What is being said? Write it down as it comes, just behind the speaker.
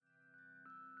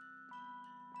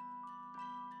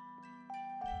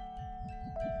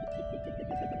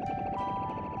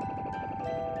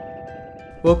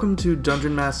Welcome to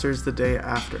Dungeon Masters the Day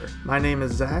After. My name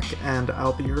is Zach, and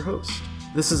I'll be your host.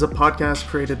 This is a podcast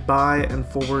created by and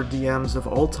for DMs of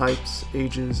all types,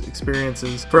 ages,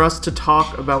 experiences, for us to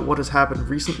talk about what has happened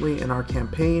recently in our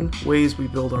campaign, ways we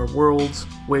build our worlds,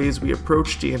 ways we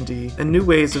approach D&D, and new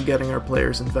ways of getting our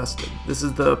players invested. This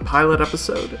is the pilot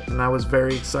episode, and I was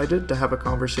very excited to have a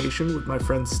conversation with my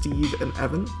friends Steve and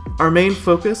Evan. Our main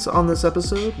focus on this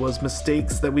episode was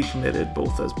mistakes that we committed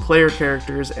both as player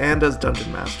characters and as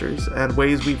dungeon masters, and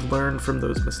ways we've learned from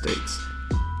those mistakes.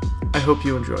 I hope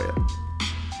you enjoy it.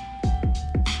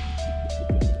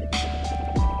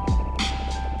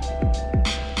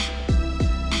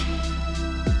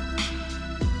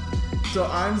 So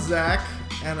I'm Zach,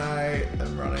 and I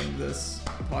am running this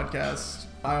podcast.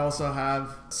 I also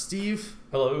have Steve.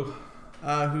 Hello.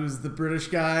 Who's the British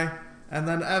guy, and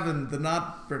then Evan, the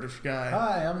not British guy.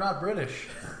 Hi, I'm not British.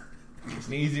 It's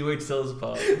an easy way to tell us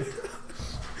apart.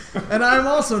 And I'm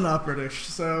also not British,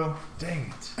 so...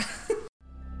 Dang it.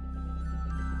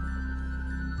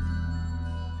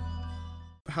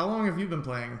 How long have you been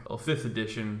playing? Well, 5th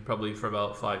edition, probably for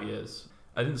about 5 years.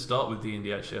 I didn't start with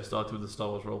D&D actually, I started with the Star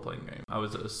Wars role-playing game. I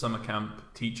was at a summer camp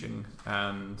teaching,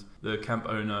 and the camp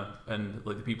owner and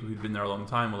like the people who'd been there a long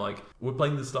time were like, we're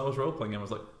playing the Star Wars role-playing game. I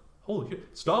was like, holy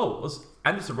shit, Star Wars?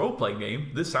 And it's a role-playing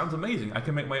game? This sounds amazing. I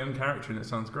can make my own character and it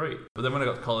sounds great. But then when I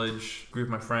got to college, a group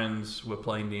of my friends were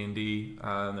playing D&D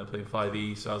and they were playing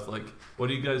 5e, so I was like, what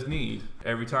do you guys need?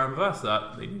 Every time I've asked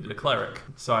that, they needed a cleric.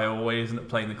 So I always ended up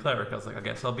playing the cleric. I was like, I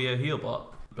guess I'll be a heal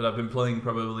bot. But I've been playing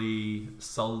probably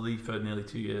solidly for nearly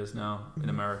 2 years now in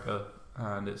America,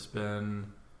 and it's been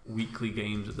weekly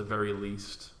games at the very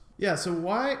least. Yeah, so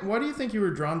why do you think you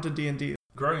were drawn to D&D?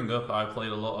 Growing up, I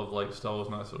played a lot of like Star Wars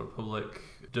Knights of the Republic,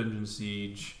 Dungeon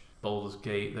Siege, Baldur's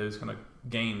Gate, those kind of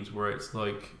games where it's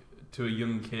like, to a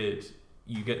young kid,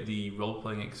 you get the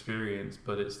role-playing experience,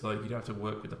 but it's like you have to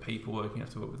work with the paperwork, you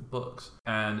have to work with the books.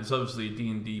 And it's obviously a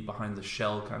D&D behind the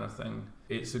shell kind of thing.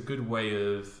 It's a good way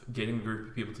of getting a group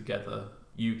of people together.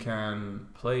 You can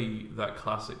play that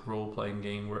classic role-playing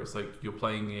game where it's like you're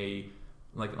playing an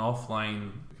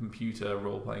offline computer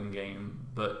role-playing game,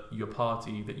 but your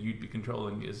party that you'd be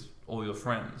controlling is all your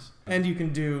friends. And you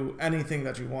can do anything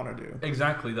that you want to do.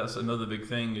 Exactly, that's another big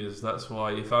thing, that's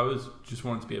why if I was just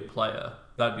wanted to be a player,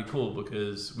 that'd be cool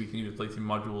because we can either play through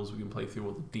modules, we can play through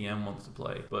what the DM wants to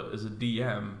play. But as a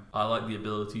DM, I like the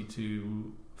ability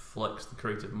to flex the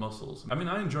creative muscles. I mean,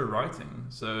 I enjoy writing,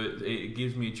 so it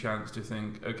gives me a chance to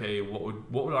think, okay,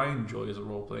 what would I enjoy as a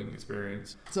role-playing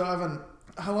experience? So Evan,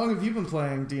 how long have you been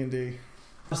playing D&D?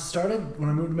 I started when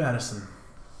I moved to Madison.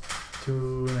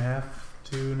 2.5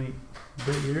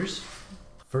 years.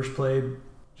 First played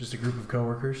just a group of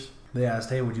coworkers. They asked,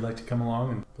 hey, would you like to come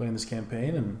along and play in this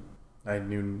campaign? And I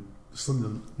knew slim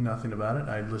to nothing about it.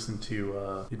 I'd listened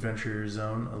to Adventure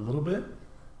Zone a little bit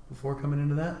before coming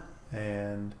into that,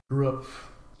 and grew up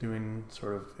doing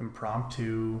sort of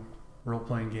impromptu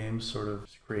role-playing games, sort of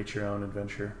create your own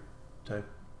adventure type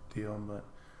deal, but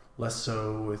less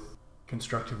so with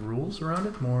constructive rules around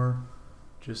it, more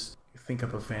just think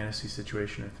up a fantasy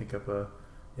situation or think up a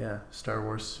Star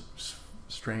Wars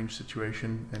strange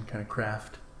situation and kind of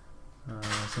craft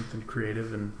something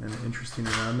creative and interesting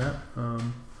around that.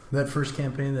 That first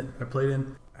campaign that I played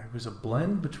in, it was a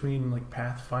blend between like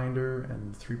Pathfinder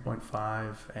and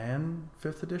 3.5 and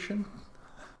 5th edition.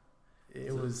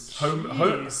 It was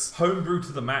homebrew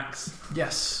to the max.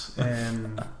 Yes,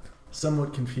 and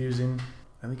somewhat confusing.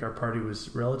 I think our party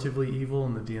was relatively evil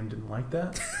and the DM didn't like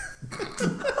that.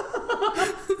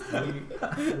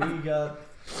 we got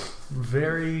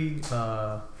very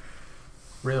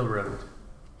railroaded.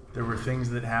 There were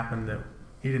things that happened that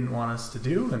he didn't want us to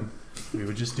do, and we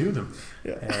would just do them.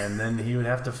 Yeah. And then he would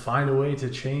have to find a way to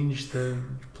change the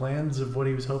plans of what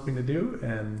he was hoping to do,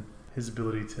 and his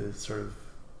ability to sort of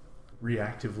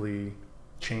reactively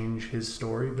change his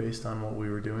story based on what we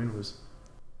were doing was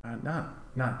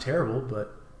not terrible,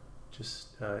 but just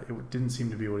it didn't seem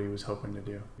to be what he was hoping to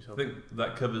do. I think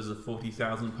that covers the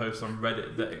 40,000 posts on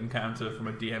Reddit that encounter from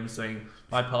a DM saying,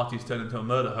 my party's turned into a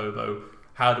murder hobo.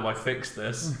 How do I fix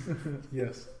this?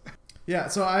 Yes. Yeah,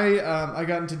 so I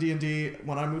got into D&D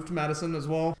when I moved to Madison as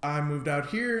well. I moved out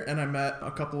here and I met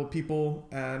a couple of people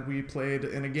and we played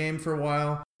in a game for a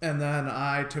while. And then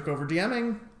I took over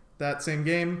DMing that same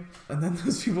game. And then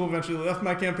those people eventually left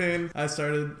my campaign. I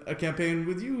started a campaign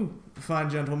with you, fine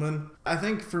gentlemen. I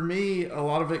think for me, a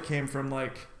lot of it came from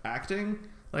like acting.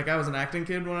 Like I was an acting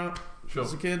kid when I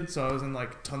was a kid. So I was in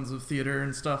like tons of theater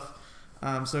and stuff.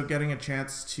 So getting a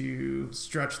chance to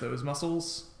stretch those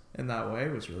muscles in that way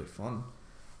was really fun.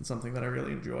 It's something that I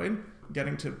really enjoyed.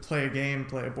 Getting to play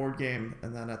a board game,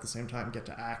 and then at the same time get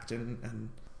to act and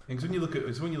Because when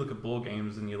you look at board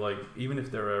games and you're like, even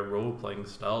if they're a role-playing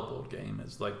style board game,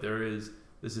 it's like this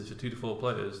is for 2 to 4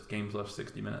 players, games last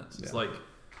 60 minutes. It's like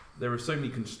there are so many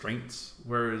constraints,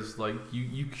 whereas like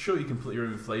you can put your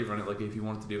own flavor on it, like if you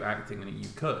wanted to do acting in it you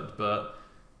could, but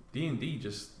D&D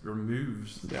just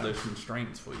removes those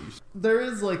constraints for you. There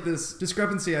is like this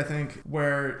discrepancy, I think,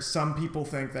 where some people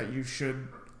think that you should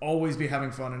always be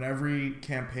having fun in every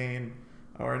campaign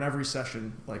or in every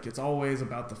session. Like it's always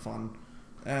about the fun.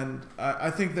 And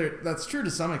I think that's true to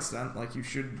some extent. Like you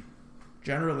should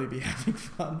generally be having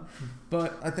fun.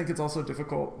 But I think it's also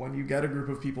difficult when you get a group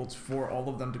of people for all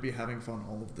of them to be having fun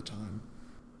all of the time.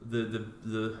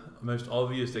 The most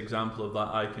obvious example of that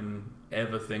I can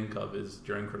ever think of is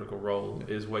during Critical Role,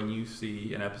 is when you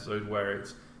see an episode where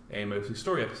it's a mostly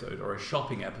story episode or a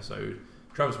shopping episode.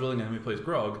 Travis Willingham, who plays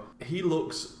Grog, he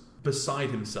looks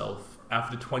beside himself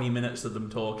after 20 minutes of them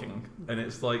talking, and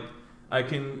it's like I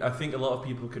think a lot of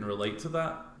people can relate to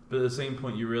that, but at the same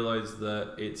point you realize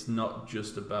that it's not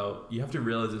just about, you have to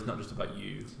realize it's not just about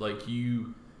you. Like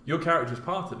your character's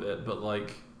part of it, but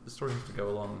like the story has to go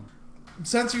along.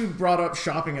 Since you brought up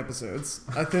shopping episodes,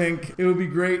 I think it would be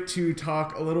great to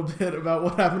talk a little bit about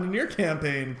what happened in your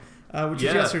campaign, which was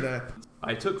yesterday.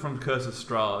 I took from Curse of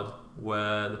Strahd,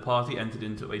 where the party entered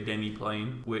into a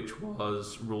demi-plane, which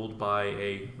was ruled by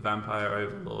a vampire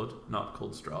overlord, not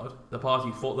called Strahd. The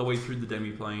party fought their way through the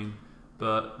demi-plane,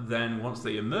 but then once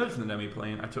they emerged from the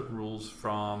demi-plane, I took rules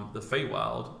from the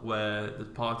Feywild, where the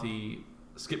party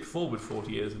skipped forward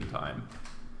 40 years in time,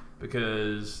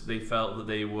 because they felt that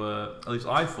they were, at least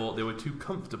I thought, they were too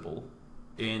comfortable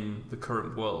in the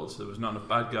current world. So there was not enough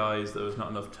bad guys, there was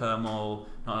not enough turmoil,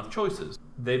 not enough choices.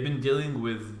 They've been dealing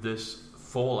with this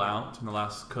fallout in the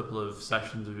last couple of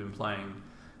sessions we've been playing.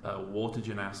 Water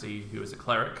Genasi, who is a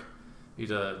cleric,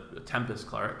 he's a Tempest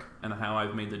cleric, and how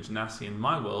I've made the Genasi in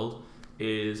my world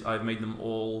is I've made them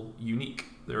all unique.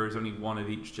 There is only one of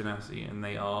each Genasi, and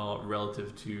they are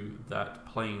relative to that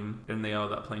plane, and they are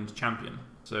that plane's champion.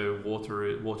 So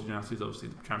Water Genasi is obviously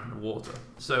the champion of water.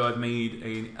 So I've made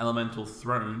an elemental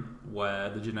throne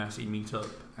where the Genasi meet up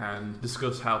and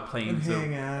discuss how planes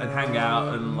hang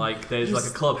out, and like there's like a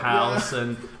clubhouse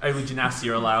and only Genasi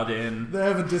are allowed in. They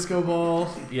have a disco ball.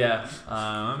 Yeah,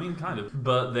 I mean kind of.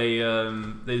 But they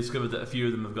discovered that a few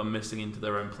of them have gone missing into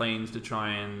their own planes to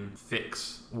try and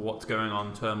fix what's going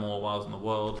on turmoil-wise in the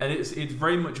world. And it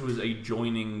very much was a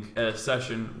joining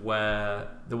session where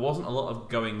there wasn't a lot of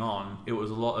going on. It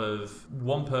was a lot of,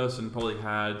 one person probably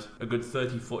had a good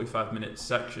 30-45 minute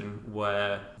section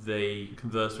where they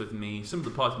conversed with me. Some of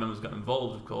the party members got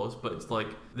involved, of course, but it's like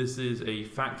this is a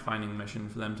fact-finding mission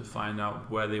for them to find out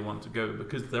where they want to go,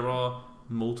 because there are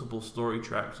multiple story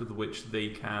tracks with which they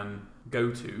can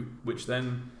go to, which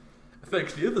then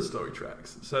affects the other story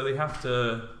tracks. So they have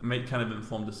to make kind of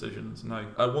informed decisions. And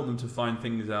I want them to find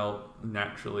things out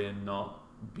naturally and not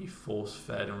be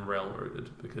force-fed and railroaded,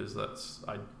 because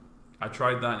I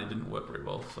tried that and it didn't work very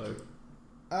well. So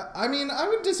I mean, I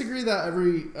would disagree that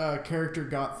every character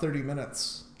got 30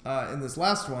 minutes in this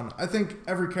last one. I think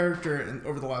every character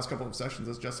over the last couple of sessions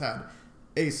has just had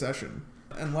a session.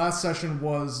 And last session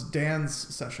was Dan's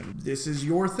session. This is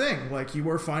your thing. Like, you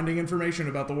were finding information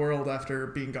about the world after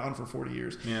being gone for 40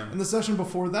 years. Yeah. And the session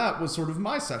before that was sort of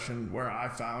my session, where I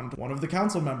found one of the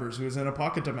council members who was in a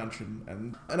pocket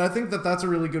dimension. And I think that that's a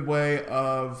really good way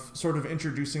of sort of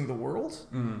introducing the world.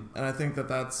 Mm. And I think that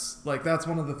that's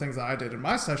one of the things that I did in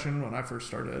my session when I first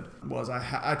started, was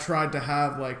I tried to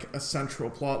have like a central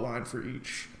plot line for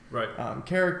each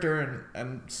character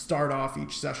and start off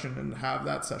each session and have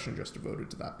that session just devoted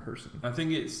to that person. I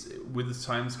think it's, with the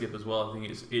time skip as well, I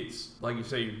think it's like you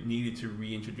say, you needed to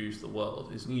reintroduce the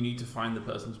world. You need to find the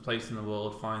person's place in the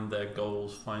world, find their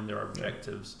goals, find their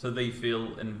objectives, so they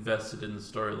feel invested in the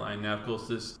storyline. Now, of course,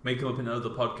 this may come up in other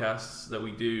podcasts that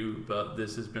we do, but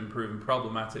this has been proven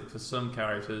problematic for some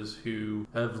characters who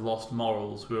have lost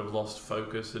morals, who have lost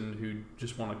focus, and who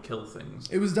just want to kill things.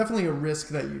 It was definitely a risk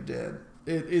that you did.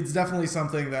 It's definitely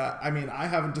something that, I mean, I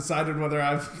haven't decided whether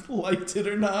I've liked it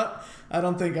or not. I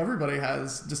don't think everybody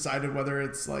has decided whether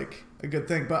it's like a good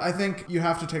thing, but I think you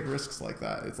have to take risks like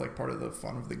that. It's like part of the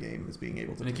fun of the game, is being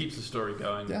able to. And it keeps the story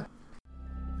going. Yeah.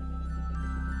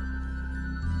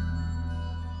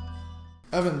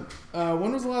 Evan,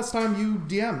 when was the last time you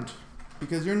DM'd?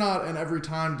 Because you're not an every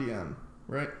time DM,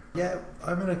 right? Yeah,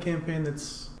 I'm in a campaign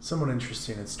that's somewhat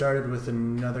interesting. It started with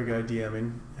another guy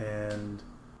DMing, and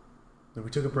then we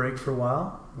took a break for a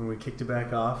while, and we kicked it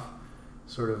back off.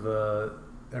 Sort of,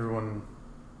 everyone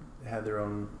had their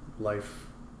own life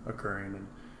occurring, and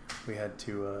we had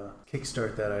to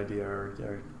kickstart that idea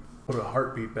or put a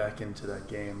heartbeat back into that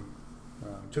game.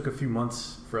 It took a few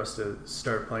months for us to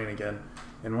start playing again,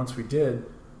 and once we did,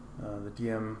 the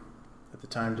DM at the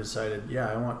time decided,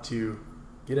 I want to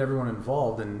get everyone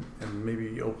involved and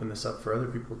maybe open this up for other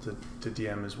people to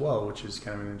DM as well, which is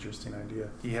kind of an interesting idea.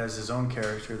 He has his own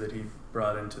character that he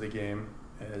brought into the game,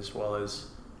 as well as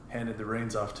handed the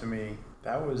reins off to me.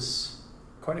 That was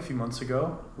quite a few months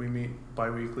ago. We meet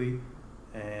bi-weekly,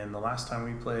 and the last time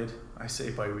we played, I say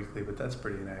bi-weekly, but that's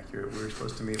pretty inaccurate. We were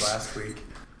supposed to meet last week.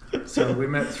 So we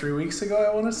met 3 weeks ago,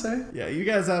 I want to say. Yeah, you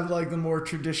guys have like the more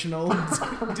traditional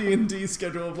D&D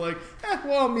schedule of like,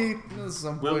 we'll meet at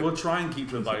some point. We'll try and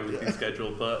keep the bi-weekly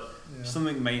schedule, but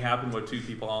something may happen where 2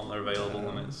 people aren't available,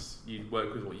 and you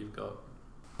work with what you've got.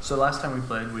 So last time we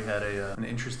played, we had an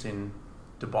interesting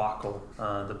debacle.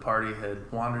 The party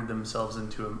had wandered themselves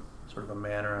into a sort of a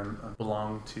manor and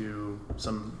belonged to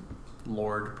some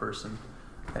lord person.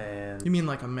 And You mean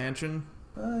like a mansion?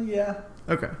 Yeah.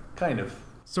 Okay. Kind of.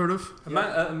 Sort of.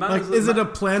 Like, is it a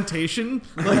plantation?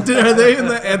 Like, are they in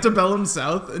the antebellum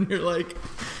South? And you're like,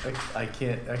 I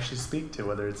can't actually speak to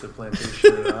whether it's a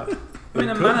plantation or not. I mean,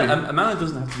 a manor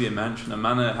doesn't have to be a mansion. A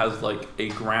manor has like a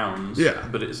grounds,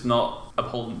 but it's not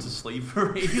abhorrent to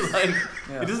slavery. Like,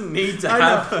 it doesn't need to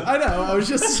have. I know. I was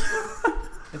just.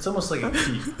 It's almost like a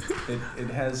keep. It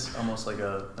has almost like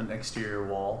an exterior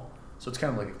wall, so it's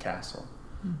kind of like a castle.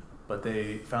 But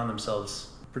they found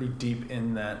themselves pretty deep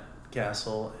in that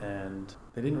castle, and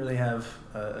they didn't really have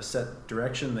a set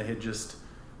direction. They had just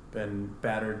been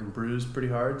battered and bruised pretty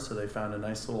hard, so they found a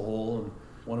nice little hole, and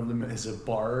one of them is a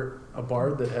bard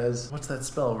that has, what's that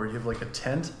spell where you have like a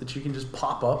tent that you can just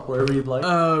pop up wherever you'd like?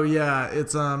 Oh yeah,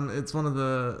 it's one of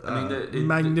the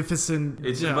magnificent.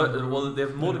 Well, they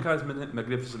have Mordecai's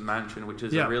Magnificent Mansion, which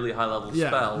is a really high level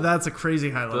spell. That's a crazy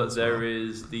high level. But spell.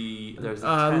 there's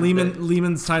a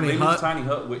Lehman's Tiny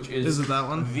Hut, which is it that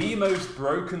one? The most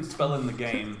broken spell in the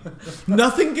game.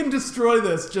 Nothing can destroy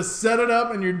this. Just set it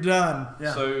up and you're done.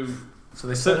 Yeah. So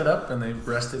they set it up and they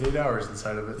rested 8 hours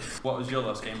inside of it. What was your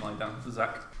last game like, Dan?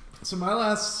 Zach? So my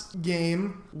last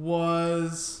game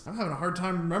was... I'm having a hard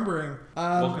time remembering.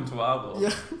 Welcome to our world.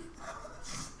 Yeah.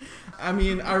 I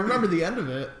mean, I remember the end of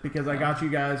it because I got you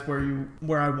guys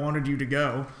where I wanted you to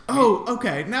go. Oh,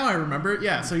 okay. Now I remember.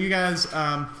 Yeah, so you guys...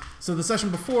 so the session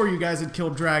before, you guys had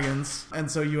killed dragons, and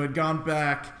so you had gone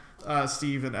back...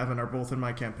 Steve and Evan are both in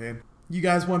my campaign. You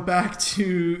guys went back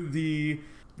to the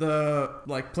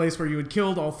like place where you had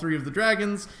killed all 3 of the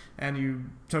dragons, and you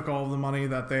took all of the money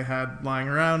that they had lying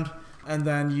around, and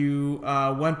then you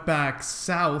went back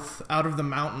south out of the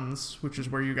mountains, which is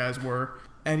where you guys were,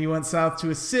 and you went south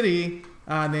to a city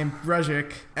named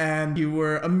Brejik, and you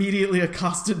were immediately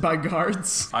accosted by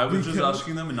guards. I was just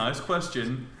asking them a nice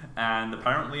question, and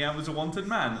apparently I was a wanted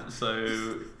man,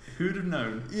 so who'd have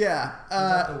known? Yeah.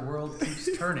 The world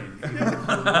keeps turning.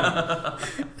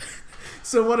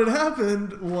 So what had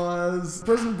happened was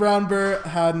President Brownbur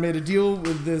had made a deal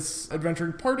with this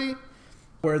adventuring party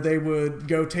where they would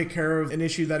go take care of an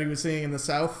issue that he was seeing in the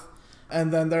south.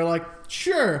 And then they're like,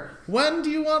 sure, when do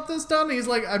you want this done? He's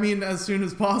like, I mean, as soon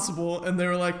as possible. And they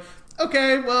were like,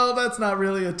 okay, well, that's not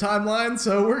really a timeline,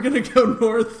 so we're going to go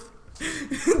north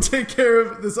and take care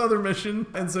of this other mission.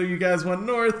 And so you guys went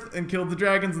north and killed the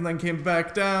dragons and then came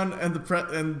back down, and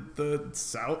the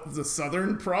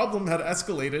southern problem had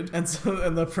escalated, and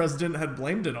the president had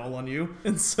blamed it all on you.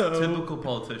 And so typical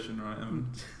politician, right?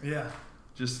 Yeah.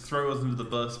 Just throw us under the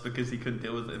bus because he couldn't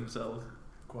deal with it himself.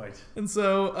 Quite. And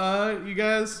so you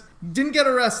guys didn't get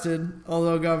arrested,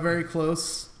 although got very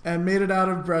close, and made it out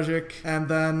of Brejik, and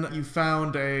then you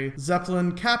found a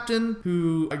Zeppelin captain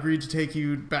who agreed to take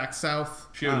you back south.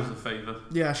 She owed us a favor.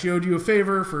 Yeah, she owed you a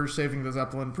favor for saving the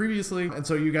Zeppelin previously, and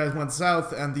so you guys went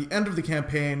south, and the end of the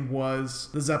campaign was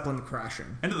the Zeppelin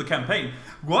crashing. End of the campaign?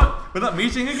 What? We're not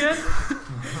meeting again?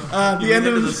 The end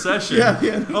of the session? Yeah,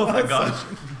 the end of my gosh.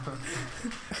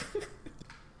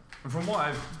 From what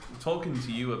I've talking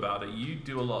to you about it, you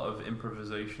do a lot of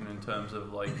improvisation in terms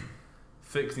of like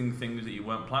fixing things that you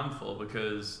weren't planned for,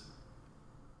 because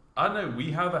I don't know,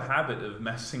 we have a habit of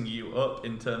messing you up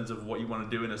in terms of what you want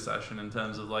to do in a session, in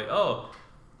terms of like, oh,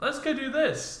 let's go do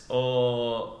this,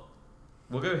 or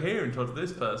we'll go here and talk to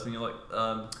this person. You're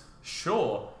like,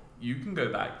 sure, you can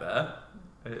go back there.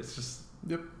 It's just,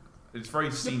 it's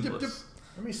very seamless. Yep.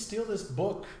 Let me steal this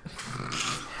book.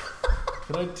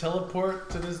 Can I teleport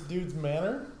to this dude's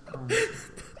manor?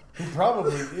 Who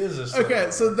probably is a star. Okay,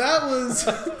 so that was...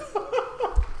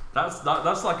 That's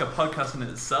like a podcast in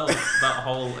itself. That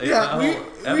whole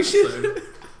we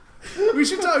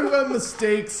should talk about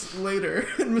mistakes later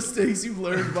and mistakes you've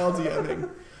learned while DMing.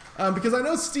 Because I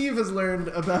know Steve has learned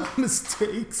about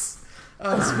mistakes,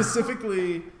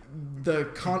 specifically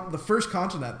the first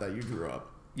continent that you drew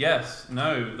up. Yes,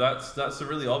 no, that's a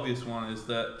really obvious one. Is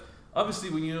that obviously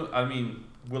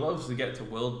we'll obviously get to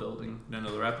world building in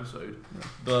another episode,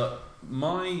 but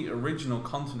my original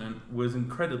continent was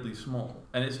incredibly small,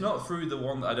 and it's not through the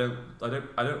one that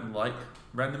I don't like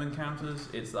random encounters.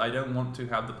 It's that I don't want to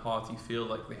have the party feel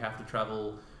like they have to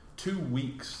travel 2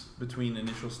 weeks between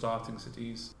initial starting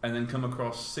cities and then come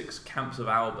across 6 camps of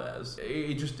owlbears.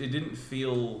 It didn't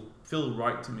feel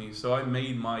right to me. So I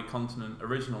made my continent,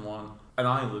 original one, an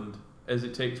island, as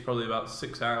it takes probably about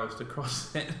 6 hours to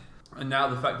cross it. And now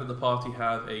the fact that the party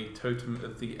have a totem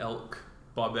of the elk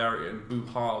barbarian who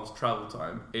halves travel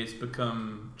time, it's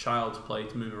become child's play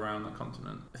to move around that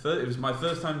continent. It was my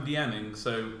first time DMing,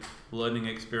 so learning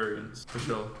experience for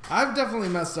sure. I've definitely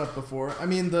messed up before. I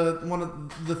mean,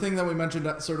 the thing that we mentioned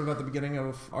sort of at the beginning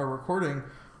of our recording,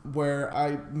 where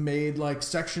I made like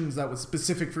sections that was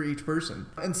specific for each person,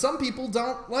 and some people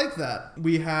don't like that.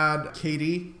 We had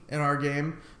Katie in our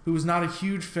game, who was not a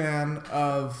huge fan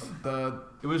of the.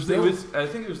 I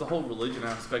think it was the whole religion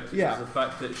aspect. It was the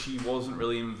fact that she wasn't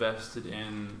really invested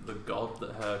in the god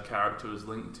that her character was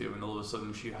linked to, and all of a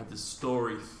sudden she had this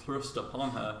story thrust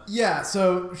upon her. Yeah,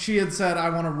 so she had said,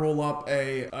 I want to roll up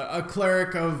a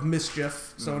cleric of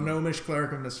mischief, so a gnomish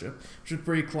cleric of mischief, which is a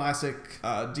pretty classic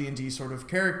D&D sort of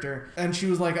character. And she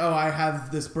was like, oh, I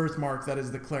have this birthmark that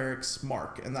is the cleric's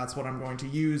mark, and that's what I'm going to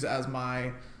use as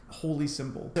my holy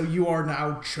symbol. So you are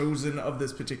now chosen of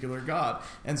this particular god,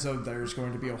 and so there's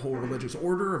going to be a whole religious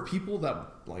order of people that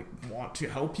like want to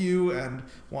help you and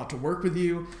want to work with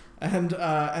you, and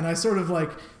I sort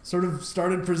of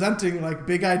started presenting like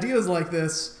big ideas like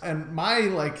this, and my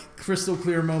like crystal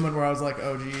clear moment where I was like,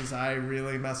 oh geez, I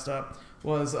really messed up,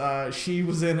 was she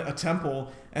was in a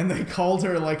temple and they called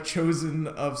her like chosen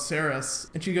of Ceres,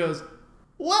 and she goes,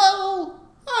 well,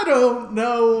 I don't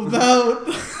know about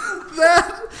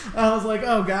that. I was like,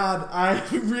 oh god, I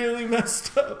really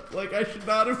messed up. Like, I should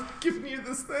not have given you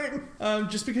this thing.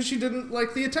 Just because she didn't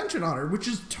like the attention on her, which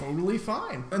is totally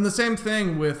fine. And the same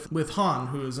thing with Han,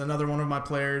 who is another one of my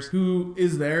players, who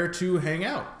is there to hang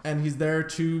out. And he's there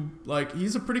to, like,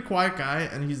 he's a pretty quiet guy,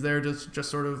 and he's there to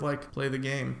just sort of, like, play the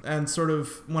game. And sort of,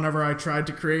 whenever I tried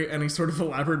to create any sort of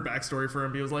elaborate backstory for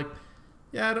him, he was like,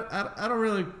 yeah, I don't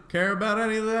really care about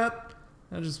any of that.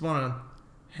 I just want to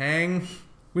hang,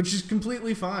 which is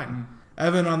completely fine.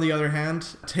 Evan, on the other hand,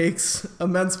 takes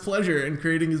immense pleasure in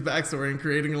creating his backstory and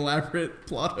creating elaborate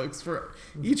plot hooks for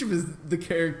each of the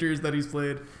characters that he's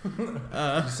played.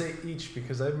 You say each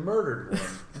because I murdered one.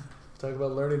 Talk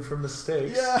about learning from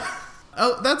mistakes. Yeah.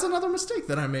 Oh, that's another mistake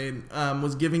that I made,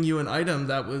 was giving you an item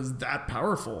that was that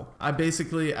powerful. I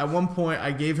basically, at one point,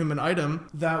 I gave him an item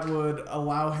that would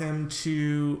allow him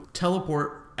to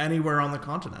teleport anywhere on the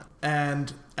continent.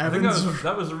 And Evans, I think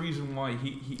that was the reason why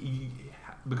he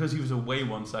because he was away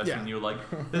one session, you were like,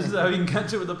 this is how you can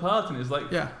catch it with the party. And it's like,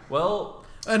 well...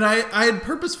 And I had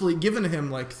purposefully given him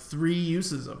like 3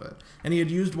 uses of it. And he had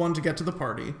used one to get to the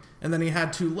party, and then he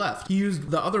had 2 left. He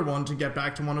used the other one to get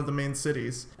back to one of the main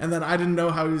cities. And then I didn't know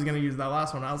how he was going to use that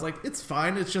last one. I was like, it's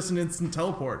fine, it's just an instant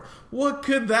teleport. What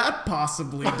could that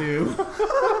possibly do?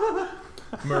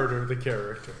 Murder the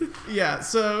character. Yeah,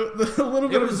 so a little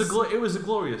bit it was a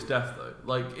glorious death, though.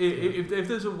 Like, if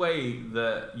there's a way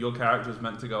that your character is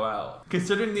meant to go out,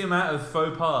 considering the amount of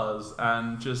faux pas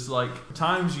and just, like,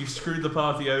 times you screwed the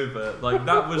party over, like,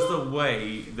 that was the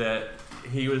way that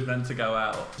he was meant to go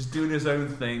out. Just doing his own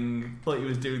thing, like he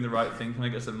was doing the right thing,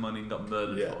 trying to get some money and got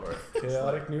murdered for it.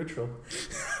 Chaotic neutral.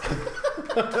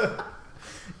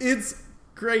 It's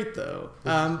great, though.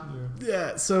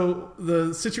 So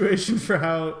the situation for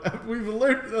how we've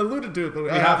alluded to it, but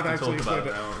I haven't actually explained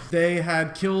it. They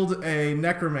had killed a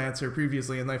necromancer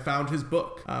previously, and they found his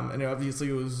book. And obviously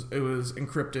it was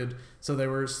encrypted, so they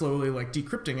were slowly like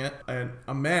decrypting it. And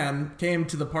a man came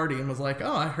to the party and was like,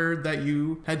 "Oh, I heard that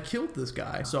you had killed this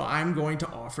guy, so I'm going to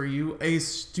offer you a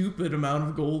stupid amount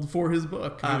of gold for his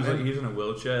book." He's in a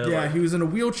wheelchair. Yeah, he was in a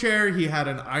wheelchair. He had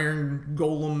an iron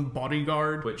golem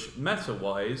bodyguard, which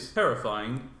meta-wise,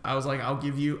 terrifying. I was like, I'll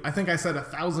give you, I think I said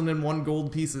 1,001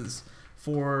 gold pieces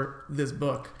for this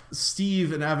book.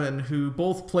 Steve and Evan, who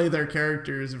both play their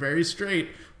characters very straight,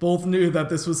 both knew that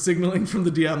this was signaling from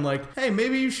the DM, like, hey,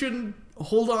 maybe you shouldn't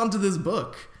hold on to this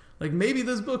book. Like, maybe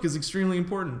this book is extremely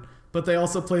important. but they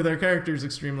also play their characters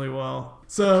extremely well.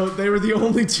 So they were the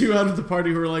only two out of the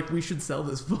party who were like, we should sell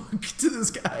this book to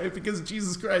this guy because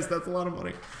Jesus Christ, that's a lot of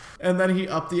money. And then he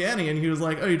upped the ante and he was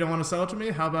like, oh, you don't want to sell it to me?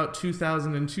 How about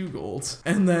 2,002 gold?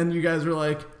 And then you guys were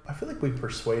like, I feel like we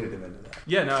persuaded him into that.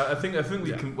 Yeah, no, I think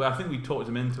we talked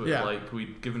him into it. Yeah. Like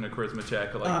we'd given a charisma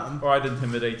check, or I'd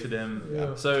intimidated him.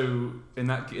 Yeah. So in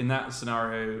that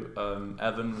scenario,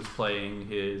 Evan was playing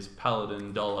his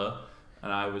paladin Dollar,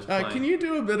 and I was playing. Can you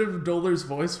do a bit of Dollar's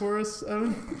voice for us,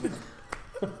 Evan?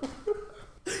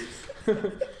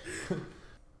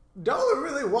 Dollar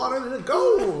really wanted to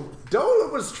go. Dollar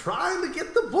was trying to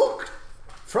get the book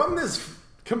from his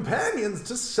companions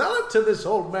to sell it to this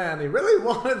old man. He really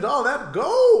wanted all that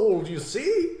gold, you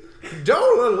see.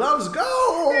 Dollar loves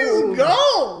gold. He's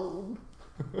gold.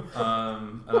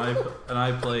 And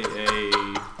I play a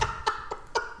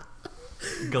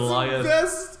Goliath.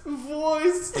 Best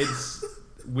voice.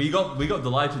 We got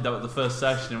delighted that was the first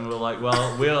session, and we were like,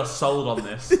 well, we are sold on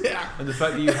this. Yeah. And the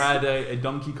fact that you had a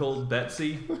donkey called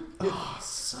Betsy. Oh,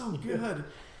 so good.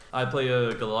 I play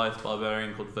a Goliath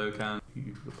barbarian called Vokan.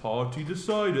 The party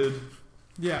decided.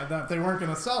 Yeah, that they weren't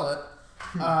going to sell it.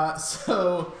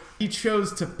 So he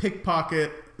chose to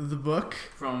pickpocket the book.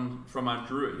 From our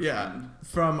druid. Yeah, friend.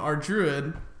 from our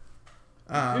druid.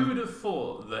 Who would have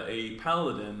thought that a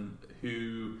paladin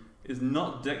who is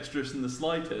not dexterous in the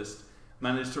slightest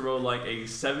managed to roll like a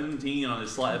 17 on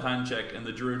his sleight of hand check, and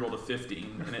the druid rolled a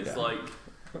 15, and it's like,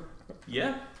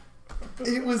 yeah.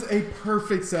 It was a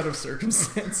perfect set of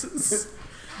circumstances.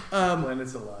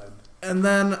 Planets aligned. And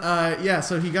then,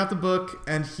 so he got the book,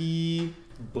 and he...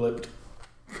 Blipped.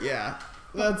 Yeah,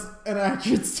 that's an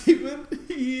accurate statement.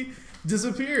 He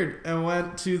disappeared and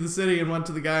went to the city and went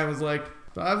to the guy and was like,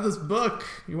 I have this book.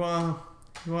 You want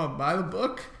to buy the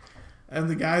book? And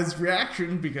the guy's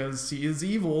reaction, because he is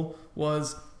evil,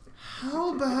 was,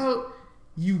 how about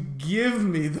you give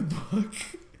me the book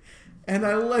and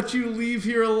I let you leave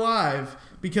here alive?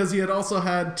 Because he had also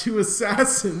had 2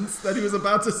 assassins that he was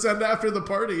about to send after the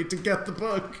party to get the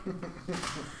book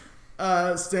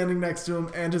standing next to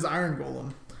him, and his iron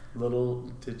golem. Little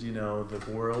did you know,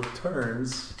 the world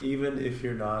turns even if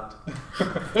you're not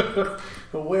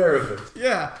aware of it.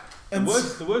 Yeah. And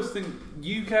the worst thing,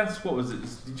 you cast, what was it?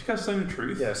 Did you cast Stone of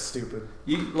Truth? Yeah, stupid.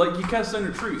 You cast Stone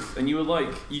of Truth, and you were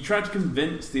like, you tried to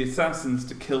convince the assassins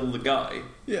to kill the guy.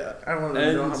 Yeah. I wanted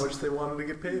to know how much they wanted to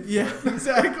get paid for. Yeah,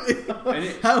 exactly.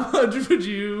 How much would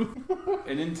you...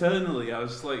 And internally, I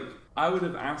was like, I would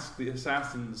have asked the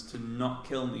assassins to not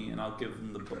kill me, and I'll give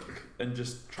them the book, and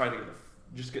just try to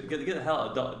get the hell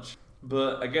out of Dodge.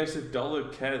 But I guess if Dollar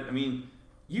cared, I mean,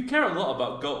 you care a lot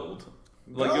about gold.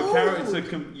 Like, your character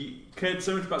you cared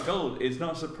so much about gold, it's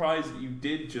not a surprise that you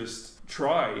did just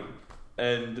try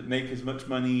and make as much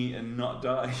money and not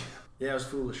die. Yeah, it was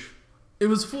foolish. It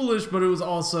was foolish, but it was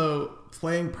also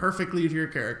playing perfectly to your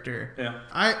character. Yeah.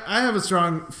 I have a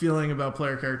strong feeling about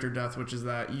player character death, which is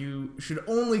that you should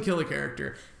only kill a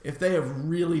character if they have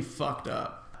really fucked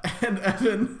up. And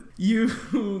Evan, you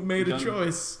made a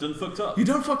choice. Done fucked up. You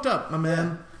done fucked up, my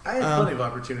man. I had plenty of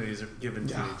opportunities given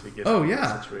to me to get out of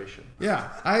that situation. Yeah,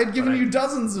 I had given you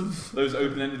dozens of... Those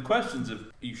open-ended questions of,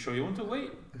 are you sure you want to wait?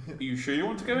 Are you sure you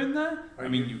want to go in there?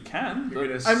 You can. You're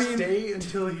going to stay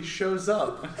until he shows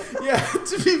up. Yeah,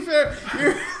 to be fair,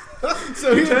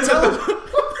 so he had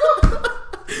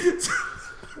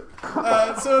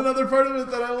so another part of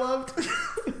it that I loved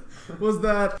was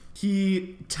that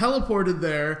he teleported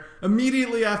there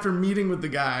immediately after meeting with the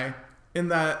guy in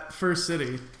that first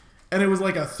city. And it was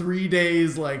like a 3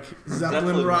 days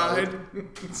Zeppelin ride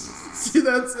to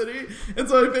that city. And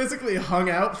so he basically hung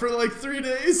out for 3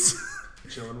 days.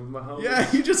 Chilling with my homies. Yeah,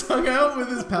 he just hung out with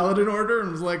his paladin order and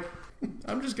was like,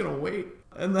 I'm just going to wait.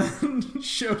 And then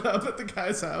showed up at the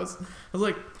guy's house. I was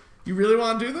like, you really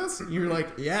want to do this? And you were like,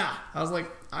 yeah. I was like,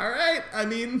 all right. I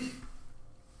mean,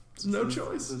 it's no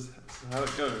choice. This is how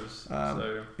it goes.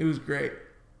 So it was great.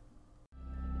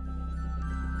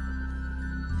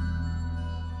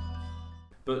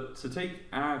 But to take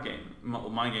our game,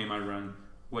 my game I run,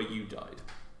 where you died.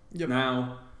 Yep.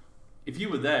 Now, if you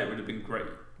were there, it would have been great.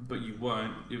 But you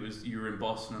weren't. You were in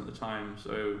Boston at the time,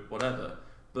 so whatever.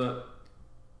 But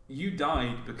you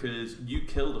died because you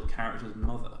killed a character's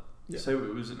mother. Yep. So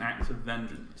it was an act of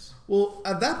vengeance. Well,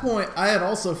 at that point, I had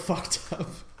also fucked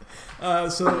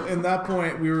up. So in that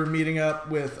point, we were meeting up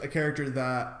with a character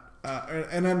that,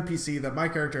 an NPC that my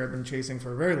character had been chasing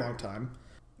for a very long time.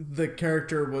 The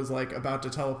character was about to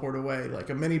teleport away,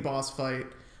 a mini boss fight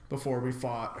before we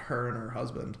fought her and her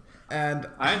husband. And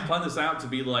I had planned this out to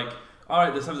be all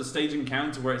right, let's have the stage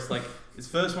encounter where it's like, it's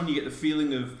first one you get the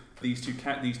feeling of these two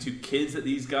kids that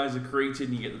these guys have created,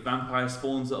 and you get the vampire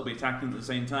spawns that'll be attacking at the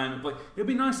same time. Like, it'll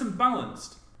be nice and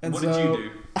balanced. And what so, did you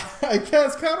do? I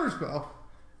cast Counterspell,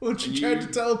 which you tried to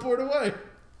teleport away.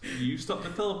 You stopped the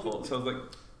teleport, so I was like,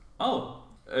 oh,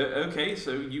 okay,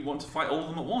 so you want to fight all of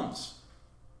them at once.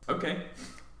 Okay.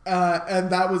 And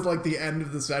that was like the end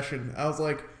of the session. I was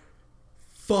like,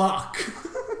 fuck.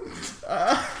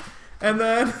 And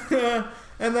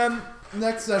then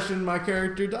next session, my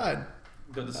character died.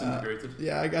 Got disintegrated.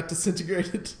 Yeah, I got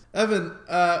disintegrated. Evan,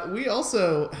 we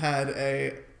also had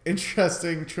a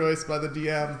interesting choice by the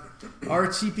DM. Our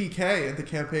TPK in the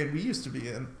campaign we used to be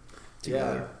in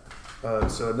together. Yeah.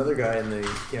 So another guy in the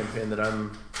campaign that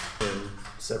I'm in,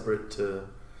 separate to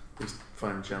these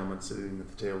fine gentlemen sitting at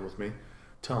the table with me,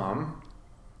 Tom,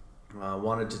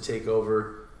 wanted to take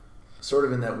over sort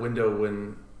of in that window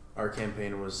when our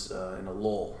campaign was in a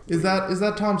lull. Is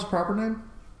that Tom's proper name?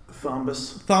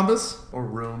 Thombus? Or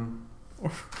Room.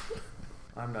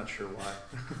 I'm not sure why.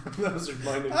 Those are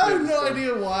my names. I have no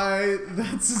idea why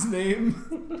that's his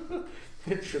name.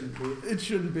 It shouldn't be. It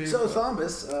shouldn't be. So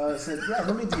Thombus said, yeah,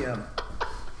 let me DM.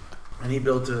 And he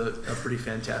built a pretty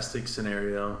fantastic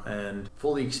scenario and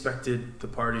fully expected the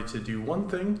party to do one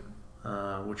thing,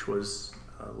 which was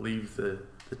leave the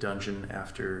dungeon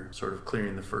after sort of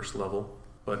clearing the first level.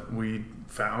 But we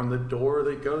found the door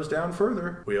that goes down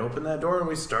further. We opened that door and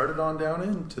we started on down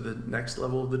into the next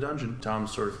level of the dungeon. Tom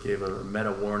sort of gave a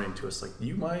meta warning to us, like,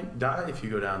 you might die if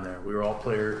you go down there. We were all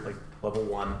player, like, level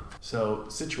 1. So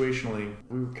situationally,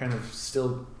 we were kind of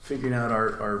still figuring out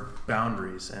our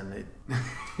boundaries, and it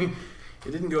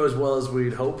it didn't go as well as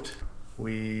we'd hoped.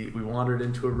 We wandered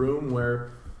into a room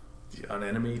where an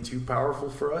enemy too powerful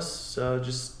for us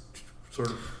just sort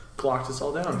of clocked us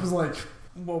all down. It was like,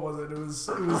 what was it? It was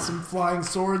some flying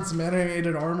swords, some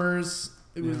animated armors.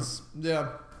 It was,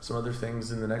 yeah. Some other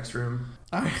things in the next room.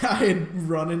 I had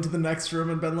run into the next room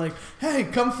and been like, hey,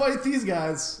 come fight these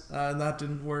guys. And that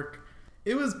didn't work.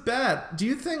 It was bad. Do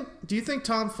you think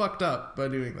Tom fucked up by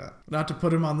doing that? Not to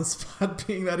put him on the spot,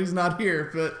 being that he's not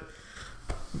here, but...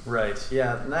 Right,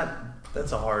 yeah, and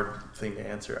that's a hard thing to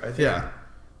answer. I think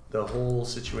the whole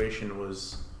situation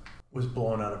was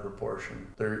blown out of proportion.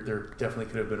 There definitely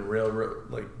could have been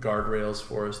guardrails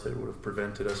for us that would have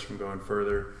prevented us from going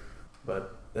further,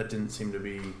 but that didn't seem to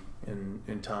be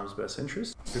in Tom's best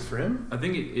interest. Good for him. I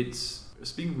think it's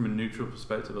speaking from a neutral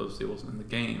perspective. Obviously, it wasn't in the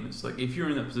game. It's like, if you're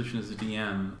in that position as a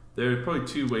DM, there are probably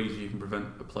two ways you can prevent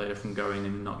a player from going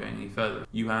and not getting any further.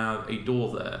 You have a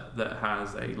door there that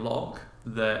has a lock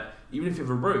that, even if you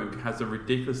have a rogue, has a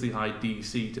ridiculously high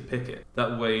DC to pick it.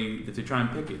 That way, if they try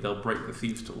and pick it, they'll break the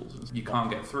thieves' tools. You can't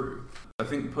get through. I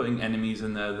think putting enemies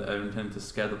in there that are intended to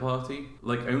scare the party,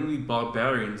 like, only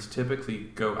barbarians typically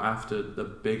go after the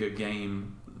bigger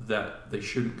game that they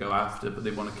shouldn't go after, but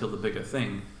they want to kill the bigger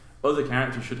thing. Other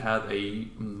characters should have a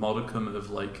modicum of,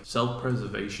 like,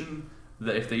 self-preservation,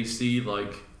 that if they see,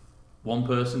 like, one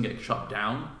person get shot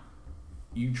down,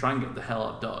 you try and get the hell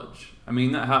out of Dodge. I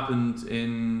mean, that happened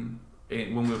in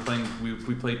when we were playing.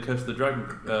 We played Curse of the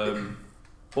Dragon,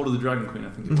 Horde of the Dragon Queen, I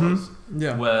think it was.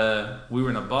 Yeah. Where we were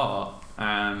in a bar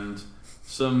and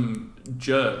some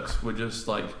jerks were just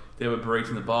like, they were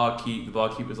berating the barkeep. The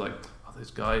barkeep was like, "Oh,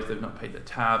 those guys, they've not paid their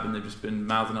tab and they've just been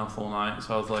mouthing off all night."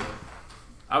 So I was like,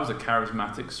 I was a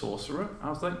charismatic sorcerer. I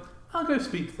was like, I'll go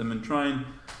speak to them and try and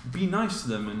be nice to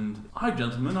them. And, hi,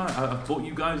 gentlemen, I've bought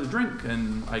you guys a drink.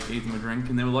 And I gave them a drink,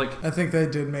 and they were like... I think they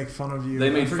did make fun of you. They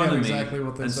made fun of me. Exactly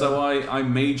what they and said. so I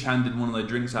mage-handed one of their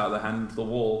drinks out of their hand into the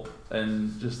wall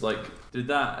and just, like, did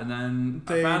that. And then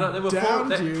I found out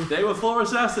they were four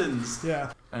assassins.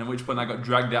 Yeah. And at which point I got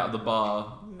dragged out of the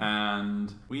bar,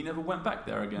 and we never went back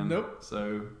there again. Nope.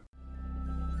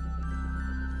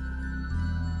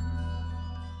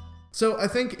 So I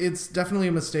think it's definitely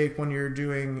a mistake when you're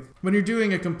doing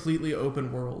a completely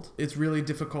open world. It's really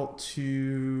difficult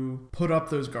to put up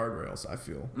those guardrails, I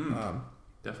feel.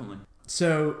 Definitely.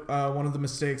 So one of the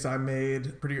mistakes I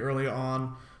made pretty early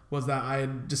on was that I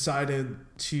had decided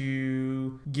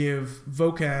to give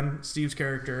Vokan, Steve's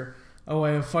character, a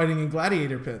way of fighting in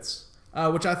gladiator pits.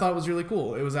 Which I thought was really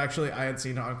cool. It was actually, I had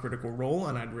seen it on Critical Role,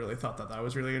 and I'd really thought that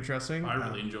was really interesting. I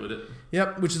really enjoyed it.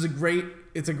 Yep, which is a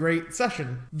great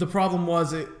session. The problem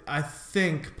was, I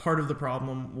think part of the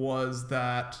problem was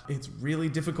that it's really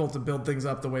difficult to build things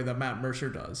up the way that Matt Mercer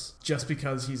does, just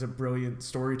because he's a brilliant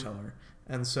storyteller.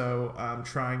 And so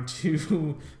trying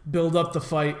to build up the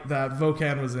fight that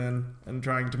Vokan was in and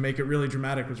trying to make it really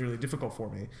dramatic was really difficult for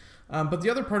me. But the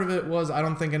other part of it was I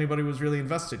don't think anybody was really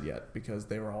invested yet because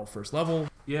they were all first level.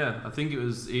 Yeah, I think it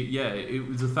was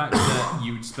the fact that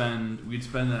we'd spend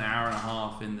an hour and a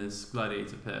half in this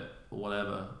gladiator pit or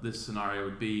whatever this scenario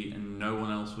would be, and no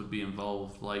one else would be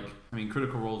involved. Like, I mean,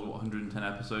 Critical Role's 110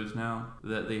 episodes now,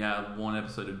 that they have one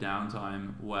episode of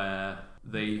downtime where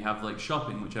they have like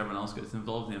shopping, which everyone else gets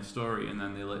involved in, they have story, and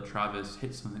then they let Travis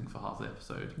hit something for half the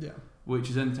episode. Yeah. Which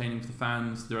is entertaining for the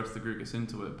fans, the rest of the group gets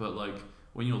into it, but like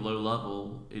when you're low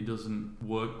level, it doesn't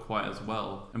work quite as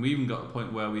well. And we even got a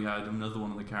point where we had another one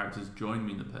of the characters join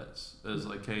me in the pits as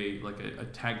like a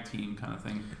tag team kind of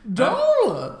thing.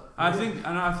 I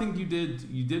think you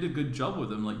did a good job with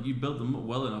them. Like, you built them up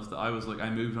well enough that I was like, I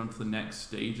moved on to the next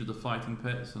stage of the fighting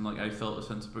pits, and like I felt a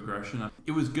sense of progression.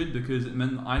 It was good because it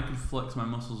meant that I could flex my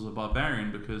muscles as a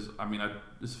barbarian, because I mean,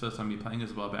 this is the first time me playing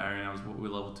as a barbarian. I was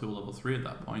level 2 or level 3 at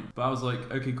that point. But I was like,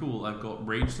 okay, cool. I've got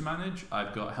rage to manage,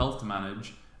 I've got health to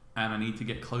manage, and I need to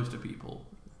get close to people.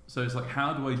 So it's like,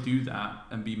 how do I do that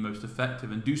and be most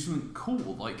effective and do something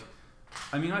cool? Like,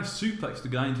 I mean, I suplexed a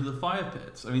guy into the fire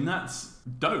pits. I mean, that's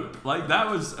dope. Like, that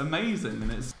was amazing.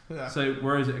 And it's so.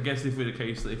 Whereas, I guess if we had a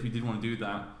case that if we did want to do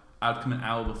that, I'd come an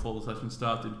hour before the session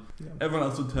started. Yeah. Everyone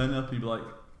else would turn up and be like,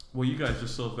 "Well, you guys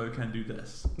just saw Vokan do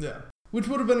this." Yeah, which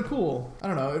would have been cool. I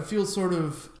don't know. It feels sort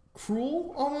of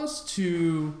cruel almost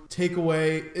to take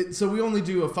away it. So we only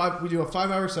do a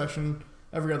 5-hour session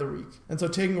every other week, and so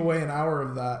taking away an hour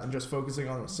of that and just focusing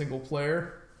on a single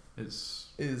player is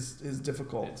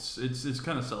difficult. It's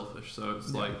kind of selfish. So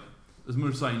it's like, as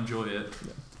much as I enjoy it,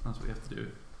 that's what you have to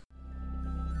do.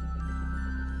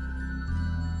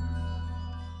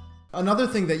 Another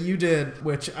thing that you did,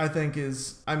 which I think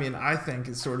is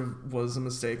sort of was a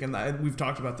mistake, and we've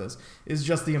talked about this, is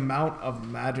just the amount of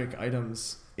magic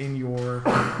items in your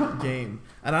game.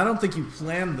 And I don't think you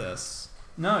planned this.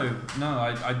 No,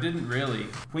 I didn't really.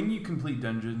 When you complete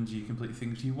dungeons, you complete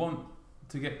things, you want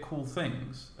to get cool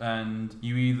things, and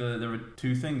there are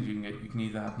two things you can get. You can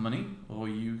either have money or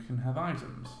you can have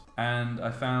items. And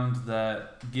I found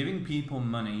that giving people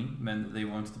money meant that they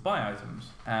wanted to buy items,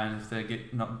 and if they're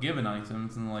not given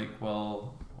items, then like,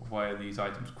 well, why are these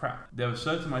items crap? There were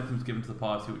certain items given to the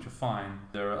party which are fine.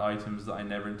 There are items that I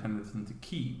never intended them to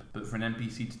keep, but for an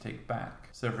NPC to take back.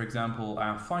 So for example,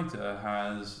 our fighter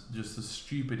has just the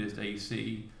stupidest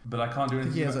AC, but I can't do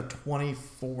anything. He has a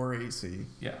 24 AC.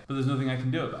 Yeah, but there's nothing I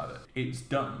can do about it. It's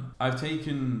done. I've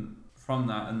taken from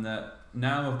that, and that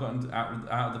now I've gotten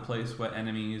out of the place where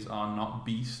enemies are not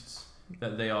beasts,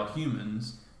 that they are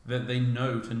humans, that they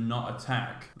know to not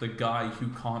attack the guy who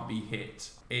can't be hit.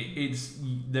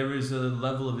 There is a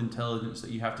level of intelligence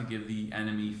that you have to give the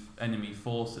enemy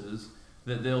forces,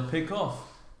 that they'll pick off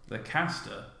the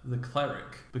caster, the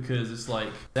cleric, because it's like,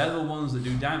 they're the ones that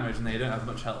do damage and they don't have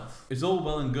much health. It's all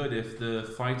well and good if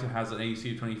the fighter has an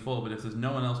AC of 24, but if there's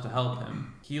no one else to help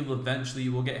him, he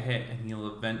will get hit and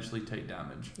he'll eventually take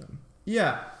damage.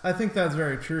 Yeah, I think that's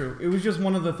very true. It was just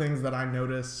one of the things that I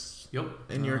noticed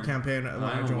in your campaign.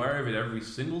 I'm aware of it every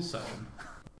single session.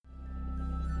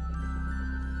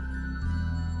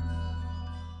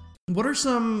 What are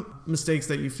some mistakes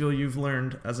that you feel you've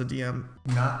learned as a DM?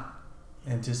 Not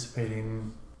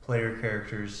anticipating player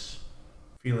characters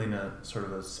feeling a sort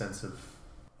of a sense of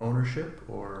ownership,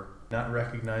 or not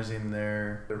recognizing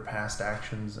their past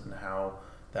actions and how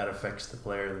that affects the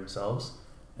player themselves,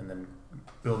 and then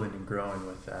building and growing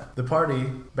with that. The party,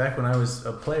 back when I was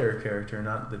a player character,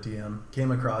 not the DM,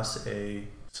 came across a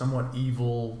somewhat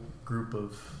evil group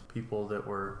of people that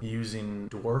were using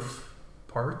dwarf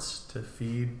parts to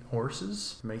feed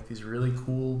horses, make these really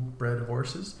cool bred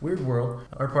horses. Weird world.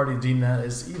 Our party deemed that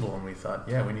as evil, and we thought,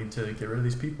 we need to get rid of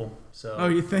these people. So. Oh,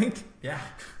 you think? Yeah.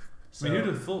 So, who'd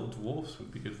have thought dwarfs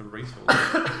would be good for race horses?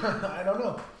 I don't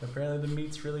know. Apparently the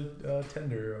meat's really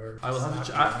tender. Or I will have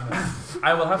to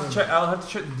check. I'll have to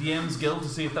check the DM's Guild to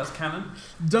see if that's canon.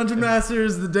 Dungeon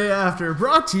Masters the Day After,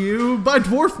 brought to you by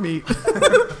Dwarf Meat.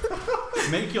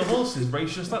 Make your horses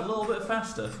race just that little bit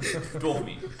faster. Dwarf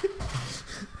meat.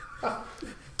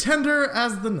 Tender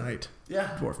as the night.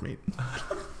 Yeah. Dwarf meat.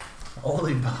 All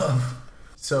the above.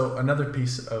 So another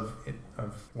piece of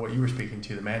what you were speaking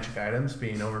to, the magic items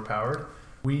being overpowered,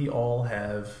 we all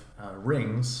have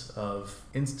rings of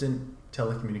instant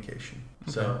telecommunication.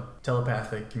 Okay. So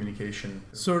telepathic communication.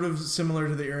 Sort of similar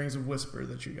to the earrings of whisper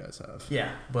that you guys have.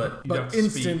 Yeah, but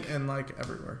instant and like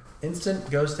everywhere.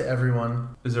 Instant goes to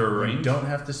everyone. Is there a range? You don't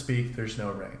have to speak. There's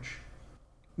no range.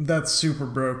 That's super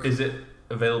broke. Is it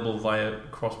available via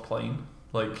cross-plane?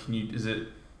 Like, is it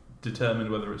determined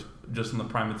whether it's just on the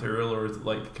prime material, or is it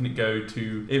like, can it go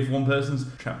to if one person's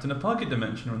trapped in a pocket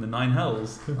dimension or in the 9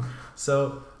 hells?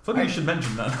 So You should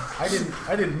mention that. I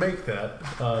didn't make that,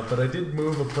 but I did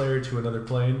move a player to another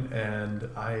plane, and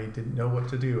I didn't know what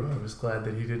to do. I was glad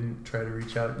that he didn't try to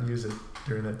reach out and use it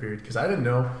during that period, because I didn't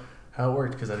know how it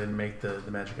worked, because I didn't make the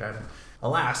magic item.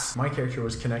 Alas, my character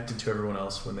was connected to everyone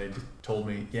else when they told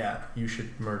me, yeah, you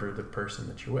should murder the person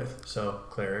that you're with. So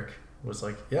Cleric was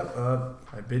like, yep,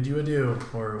 I bid you adieu,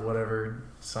 or whatever,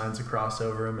 signs a cross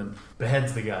over him and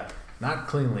beheads the guy. Not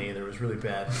cleanly either, it was really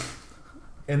bad.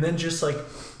 And then just like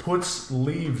puts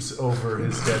leaves over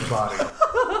his dead body.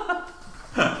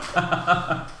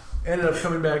 Ended up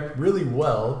coming back really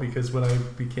well, because when I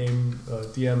became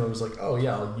DM, I was like, oh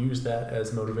yeah, I'll use that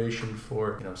as motivation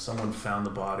for, someone found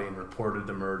the body and reported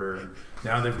the murder, and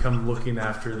now they've come looking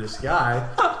after this guy.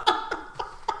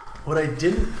 What I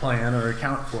didn't plan or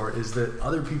account for is that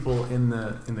other people in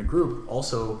the group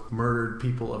also murdered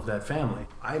people of that family.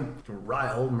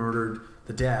 Ryle murdered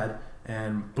the dad,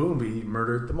 and Boomby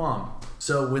murdered the mom.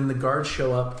 So when the guards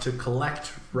show up to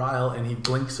collect Ryle and he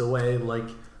blinks away like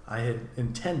I had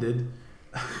intended,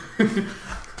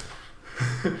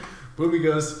 Boomby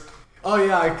goes, oh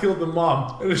yeah, I killed the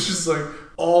mom. And it's just like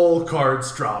all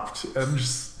cards dropped, and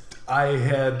I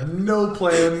had no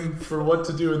plan for what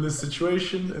to do in this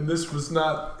situation, and this was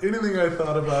not anything I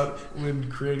thought about when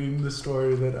creating the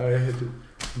story that I had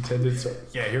intended. So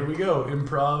yeah, here we go,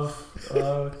 improv.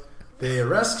 They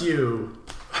arrest you.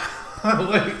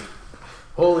 Like,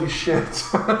 holy shit.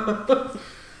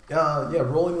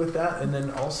 Rolling with that, and then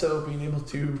also being able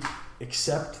to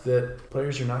accept that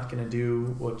players are not going to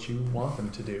do what you want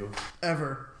them to do.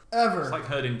 Ever. It's like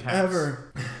herding cats.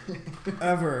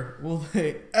 Ever will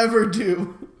they ever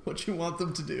do what you want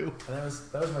them to do. And that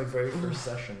was my very first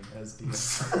session as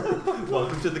DM.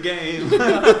 Welcome to the game.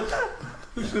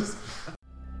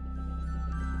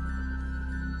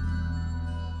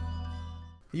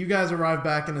 You guys arrived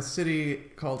back in a city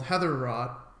called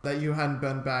Heatherrot that you hadn't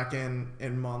been back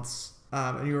in months.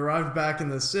 And you arrived back in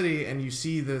the city, and you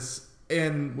see this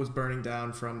inn was burning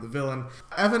down from the villain.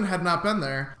 Evan had not been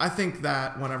there. I think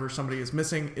that whenever somebody is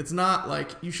missing, it's not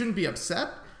like, you shouldn't be upset.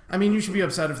 I mean, you should be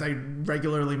upset if they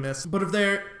regularly miss. But if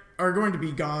they are going to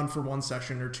be gone for 1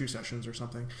 session or 2 sessions or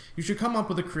something, you should come up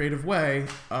with a creative way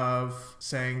of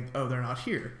saying, oh, they're not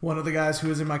here. One of the guys who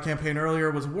was in my campaign earlier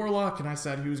was a warlock, and I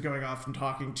said he was going off and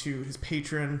talking to his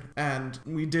patron, and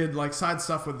we did like side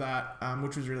stuff with that,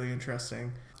 which was really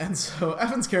interesting. And so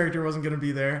Evan's character wasn't going to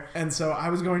be there, and so I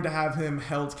was going to have him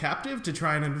held captive to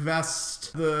try and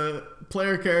invest the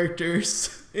player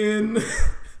characters in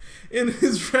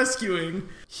his rescuing.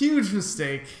 Huge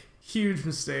mistake,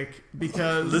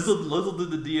 because little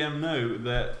did the DM know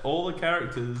that all the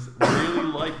characters really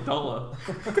like Dollar,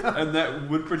 and that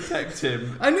would protect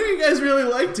him. I knew you guys really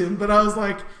liked him, but I was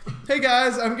like, hey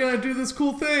guys, I'm gonna do this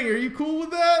cool thing, are you cool with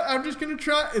that? I'm just gonna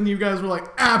try. And you guys were like,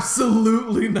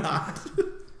 absolutely not.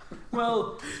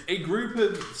 Well, a group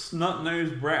of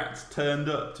snot-nosed brats turned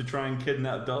up to try and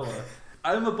kidnap Dollar.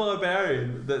 I'm a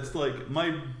barbarian that's like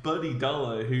my buddy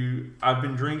Dollar, who I've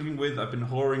been drinking with, I've been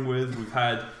whoring with, we've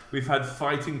had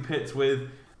fighting pits with.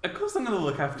 Of course I'm going to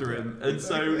look after him. And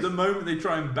exactly. So the moment they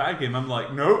try and bag him, I'm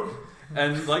like, nope.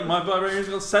 And like my barbarian's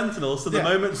got sentinels, so the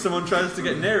moment someone tries to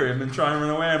get near him and try and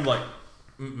run away, I'm like,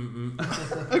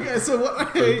 Okay, so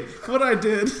what I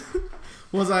did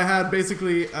was I had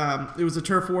basically, it was a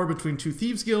turf war between 2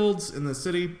 thieves guilds in the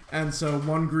city, and so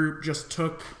one group just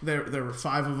took, there were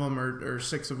 5 of them or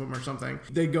 6 of them or something.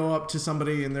 They go up to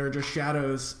somebody and they're just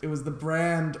shadows. It was the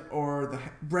brand or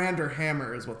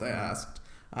hammer is what they asked.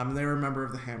 They were a member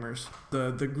of the Hammers,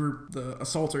 the group, the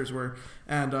assaulters were,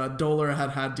 and Dolar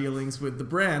had dealings with the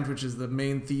Brand, which is the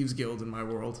main thieves guild in my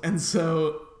world. And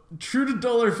so, true to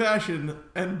Dolar fashion,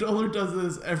 and Dolar does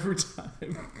this every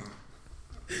time,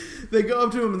 they go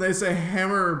up to him and they say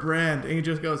Hammer or Brand, and he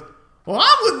just goes, well,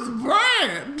 I'm with the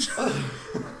Brand!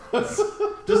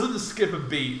 Doesn't skip a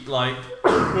beat. Like,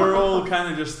 we're all kind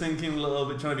of just thinking a little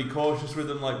bit, trying to be cautious with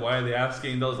them, like, why are they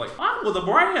asking? And I was like, I'm with the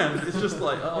Brand! It's just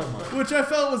like, oh my. Which I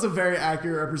felt was a very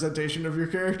accurate representation of your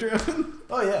character, Evan.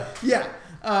 Oh, yeah.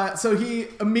 Yeah. So he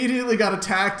immediately got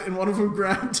attacked, and one of them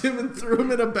grabbed him and threw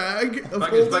him in a bag of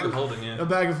holding. Bag of holding, yeah. A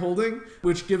bag of holding,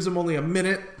 which gives him only a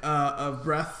minute of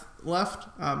breath left.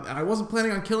 And I wasn't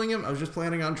planning on killing him. I was just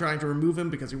planning on trying to remove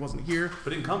him because he wasn't here.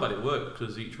 But in combat it worked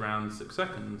because each round's 6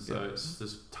 seconds, so it's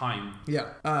just time. Yeah.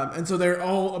 And so they're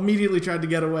all immediately tried to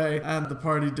get away, and the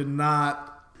party did not.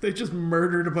 They just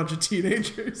murdered a bunch of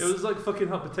teenagers. It was like fucking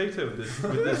hot potato with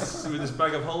this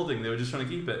bag of holding. They were just trying to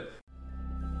keep it.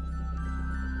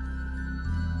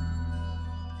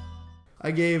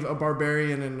 I gave a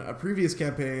barbarian in a previous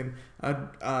campaign.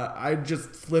 I just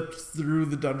flipped through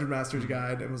the Dungeon Master's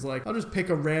Guide and was like, I'll just pick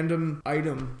a random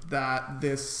item that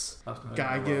this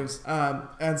guy gives.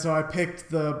 And so I picked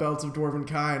the Belt of Dwarven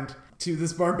Kind to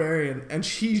this barbarian, and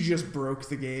she just broke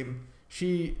the game.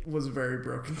 She was very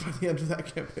broken by the end of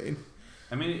that campaign.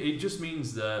 I mean, it just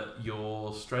means that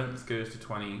your strength goes to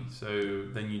 20, so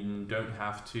then you don't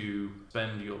have to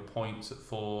spend your points at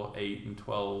 4, 8, and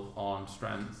 12 on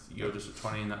strength. You're just at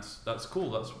 20, and that's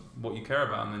cool. That's what you care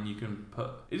about, and then you can put...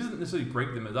 It doesn't necessarily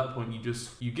break them at that point.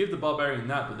 You give the barbarian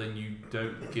that, but then you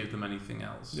don't give them anything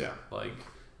else. Yeah. Like,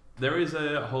 there is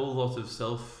a whole lot of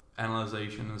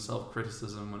self-analyzation and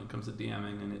self-criticism when it comes to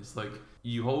DMing, and it's like,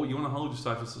 you want to hold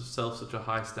yourself such a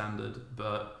high standard,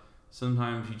 but...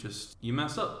 Sometimes you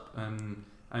mess up, and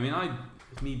I mean,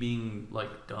 me being like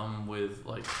dumb with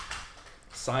like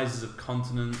sizes of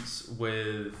consonants,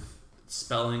 with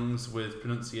spellings, with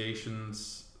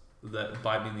pronunciations that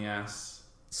bite me in the ass.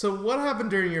 So what happened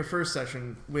during your first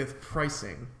session with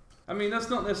pricing? I mean, that's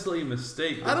not necessarily a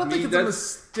mistake. I don't think it's a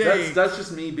mistake. That's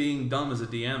just me being dumb as a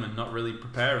DM and not really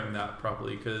preparing that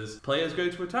properly, because players go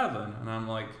to a tavern, and I'm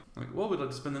like, well, we'd like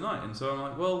to spend the night, and so I'm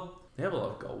like, well. They have a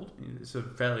lot of gold. It's a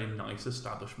fairly nice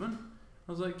establishment.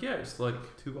 I was like, yeah, it's like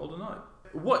 2 gold a night.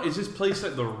 What, is this place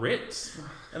like the Ritz?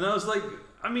 And I was like,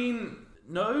 I mean,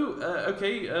 no,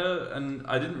 okay. And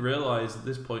I didn't realise at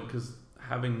this point, because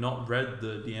having not read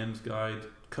the DM's guide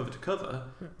cover to cover,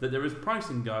 that there is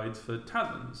pricing guides for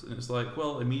taverns. And it's like,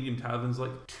 well, a medium tavern's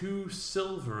like 2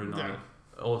 silver a night.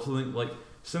 Yeah. Or something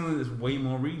that's way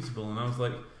more reasonable. And I was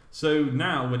like, so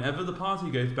now whenever the party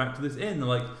goes back to this inn, they're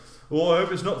like, oh, I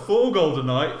hope it's not 4 gold a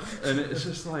night. And it's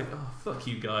just like, oh, fuck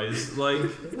you guys. Like,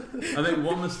 I made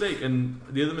one mistake. And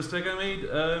the other mistake I made,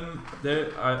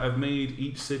 I've made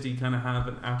each city kind of have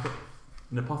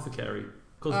an apothecary.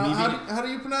 How do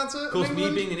you pronounce it? Of course,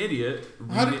 me being an idiot.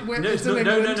 No. It's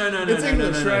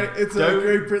English, right? It's a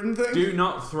Great Britain thing. Do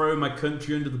not throw my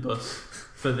country under the bus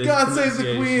for this. God save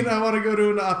the Queen! I want to go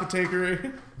to an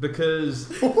apothecary. Because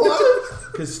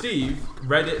Steve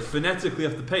read it phonetically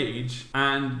off the page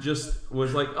and just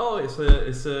was like, oh, it's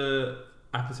a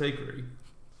apothecary.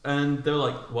 And they were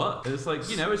like, what? And it's like,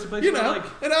 it's a place where like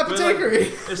an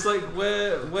apothecary. It's like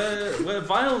where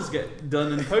vials get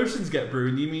done and potions get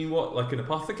brewed. You mean what, like an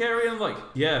apothecary? And I'm like,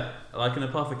 yeah, like an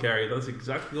apothecary. That's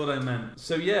exactly what I meant.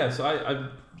 So yeah, I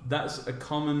that's a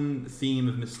common theme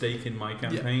of mistake in my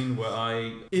campaign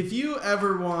where If you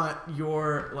ever want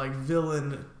your like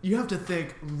villain, you have to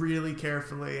think really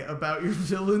carefully about your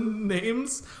villain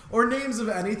names or names of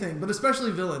anything, but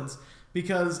especially villains.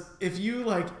 Because if you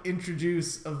like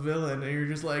introduce a villain and you're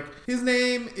just like, his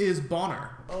name is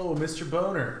Bonner. Oh, Mr.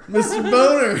 Boner. Mr.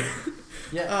 Boner.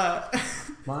 Yeah.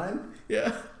 Mine?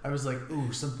 Yeah. I was like,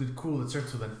 ooh, something cool that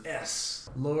starts with an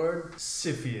S. Lord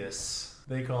Siphius.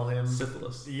 They call him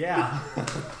Syphilis. Yeah.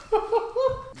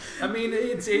 I mean,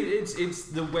 it's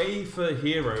the way for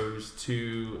heroes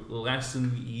to lessen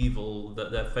the evil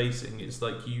that they're facing. It's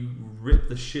like you rip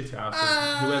the shit out of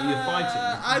whoever you're fighting.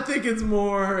 I think it's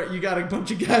more you got a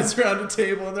bunch of guys around a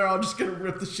table and they're all just gonna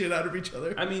rip the shit out of each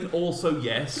other. I mean, also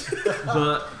yes,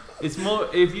 but it's more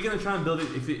if you're gonna try and build it.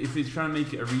 If it's trying to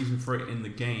make it a reason for it in the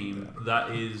game,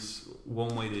 that is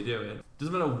one way they do it.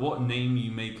 Doesn't matter what name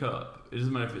you make up. It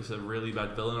doesn't matter if it's a really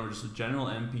bad villain or just a general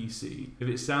NPC. If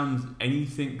it sounds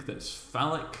anything that's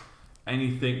phallic,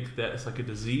 anything that's like a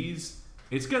disease,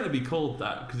 it's going to be called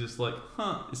that because it's like,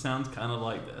 it sounds kind of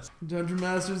like this. Dungeon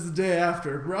Masters the Day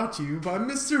After, brought to you by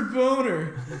Mr.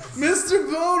 Boner. Mr.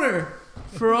 Boner!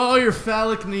 For all your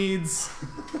phallic needs.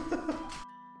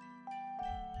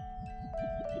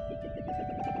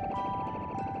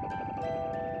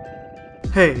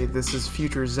 Hey, this is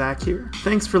Future Zach here.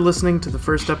 Thanks for listening to the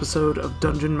first episode of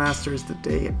Dungeon Masters the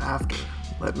Day After.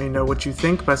 Let me know what you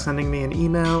think by sending me an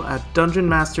email at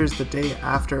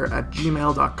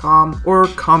dungeonmastersthedayafter@gmail.com or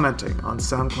commenting on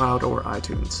SoundCloud or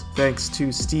iTunes. Thanks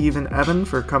to Steve and Evan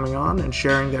for coming on and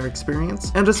sharing their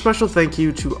experience, and a special thank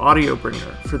you to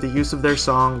Audiobringer for the use of their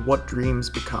song What Dreams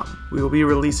Become. We will be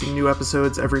releasing new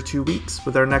episodes every 2 weeks,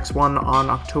 with our next one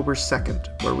on October 2nd,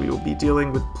 where we will be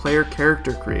dealing with player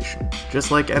character creation.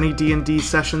 Just like any D&D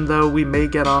session though, we may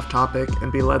get off topic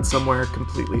and be led somewhere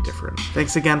completely different.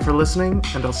 Thanks again for listening,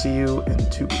 and I'll see you in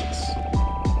 2 weeks.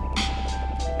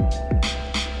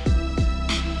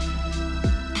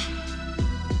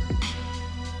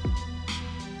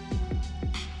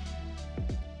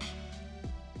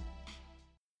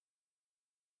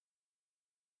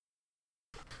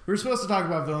 We were supposed to talk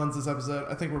about villains this episode.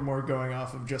 I think we're more going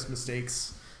off of just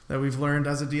mistakes that we've learned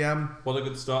as a DM. What a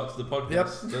good start to the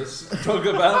podcast. Yep. Let's talk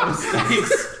about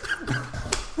mistakes.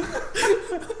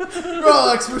 We're all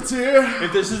experts here.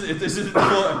 If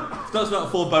that's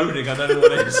not foreboding, I don't know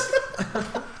what is.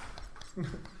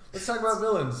 Let's talk about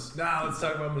villains. Nah, let's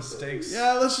talk about mistakes.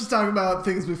 Yeah, let's just talk about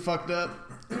things we fucked up.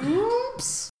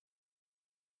 Oops.